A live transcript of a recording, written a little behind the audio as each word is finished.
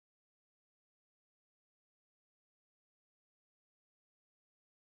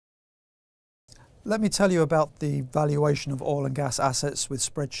Let me tell you about the Valuation of Oil and Gas Assets with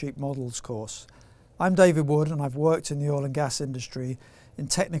Spreadsheet Models course. I'm David Wood and I've worked in the oil and gas industry in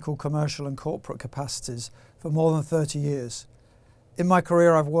technical, commercial and corporate capacities for more than 30 years. In my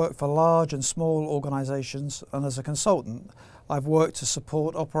career I've worked for large and small organisations, and as a consultant I've worked to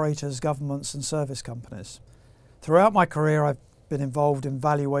support operators, governments and service companies. Throughout my career I've been involved in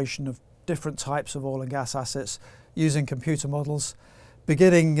valuation of different types of oil and gas assets using computer models,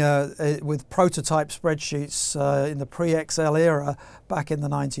 beginning with prototype spreadsheets in the pre-Excel era back in the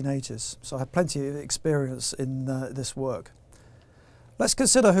 1980s. So I have plenty of experience in this work. Let's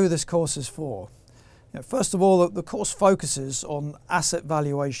consider who this course is for. First of all, the course focuses on asset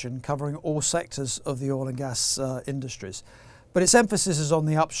valuation covering all sectors of the oil and gas industries, but its emphasis is on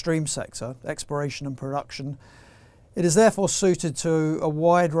the upstream sector, exploration and production. It is therefore suited to a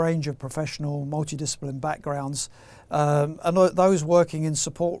wide range of professional, multidisciplinary backgrounds and those working in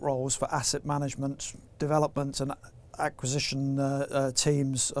support roles for asset management, development and acquisition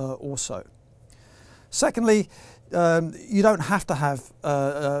teams also. Secondly, you don't have to have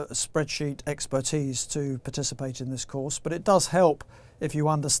spreadsheet expertise to participate in this course, but it does help if you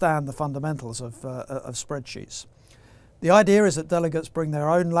understand the fundamentals of spreadsheets. The idea is that delegates bring their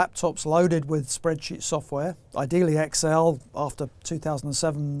own laptops loaded with spreadsheet software, ideally Excel after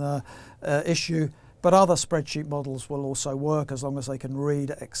 2007 issue, but other spreadsheet models will also work as long as they can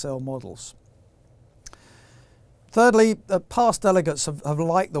read Excel models. Thirdly, past delegates have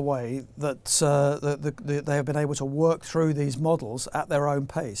liked the way that they have been able to work through these models at their own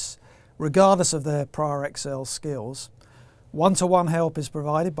pace, regardless of their prior Excel skills. One-to-one help is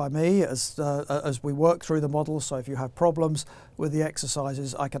provided by me as we work through the models, so if you have problems with the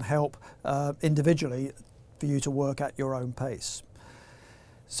exercises, I can help individually for you to work at your own pace.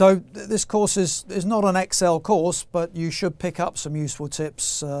 So this course is not an Excel course, but you should pick up some useful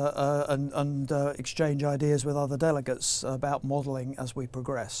tips and exchange ideas with other delegates about modelling as we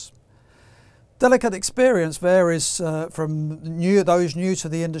progress. Delegate experience varies from those new to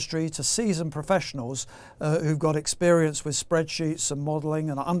the industry to seasoned professionals who've got experience with spreadsheets and modelling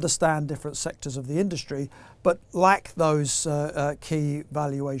and understand different sectors of the industry, but lack those key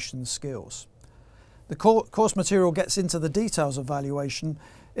valuation skills. The course material gets into the details of valuation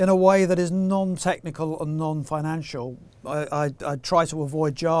in a way that is non-technical and non-financial. I try to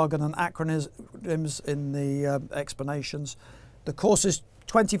avoid jargon and acronyms in the explanations. The course is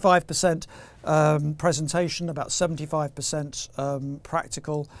 25% presentation, about 75%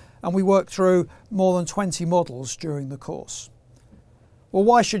 practical, and we work through more than 20 models during the course. Well,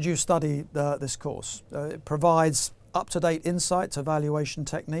 why should you study this course? It provides up-to-date insight to valuation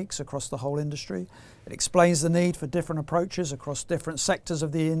techniques across the whole industry. It explains the need for different approaches across different sectors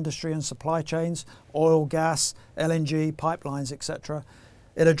of the industry and supply chains, oil, gas, LNG, pipelines, etc.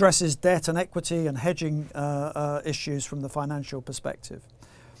 It addresses debt and equity and hedging issues from the financial perspective.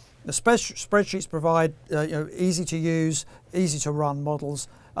 The spreadsheets provide easy to use, easy to run models,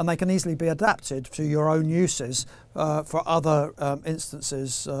 and they can easily be adapted to your own uses for other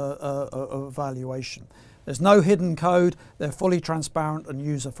instances of valuation. There's no hidden code, they're fully transparent and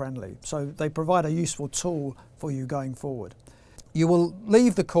user-friendly, so they provide a useful tool for you going forward. You will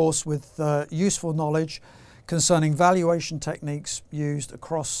leave the course with useful knowledge concerning valuation techniques used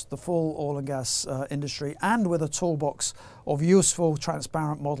across the full oil and gas industry, and with a toolbox of useful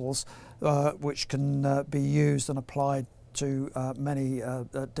transparent models which can be used and applied to many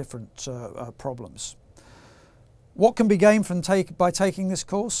different problems. What can be gained by taking this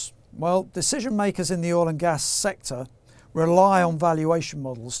course? Well, decision makers in the oil and gas sector rely on valuation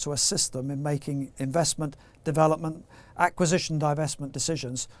models to assist them in making investment, development, acquisition, divestment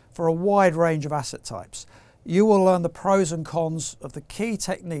decisions for a wide range of asset types. You will learn the pros and cons of the key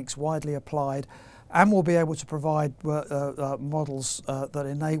techniques widely applied, and will be able to provide models that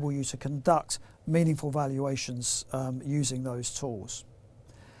enable you to conduct meaningful valuations using those tools.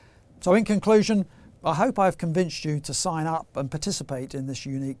 So in conclusion, I hope I've convinced you to sign up and participate in this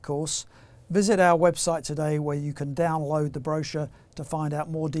unique course. Visit our website today where you can download the brochure to find out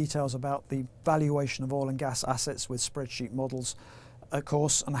more details about the valuation of oil and gas assets with spreadsheet models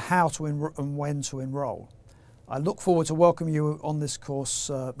course and how to and when to enrol. I look forward to welcoming you on this course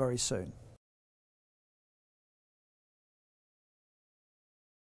very soon.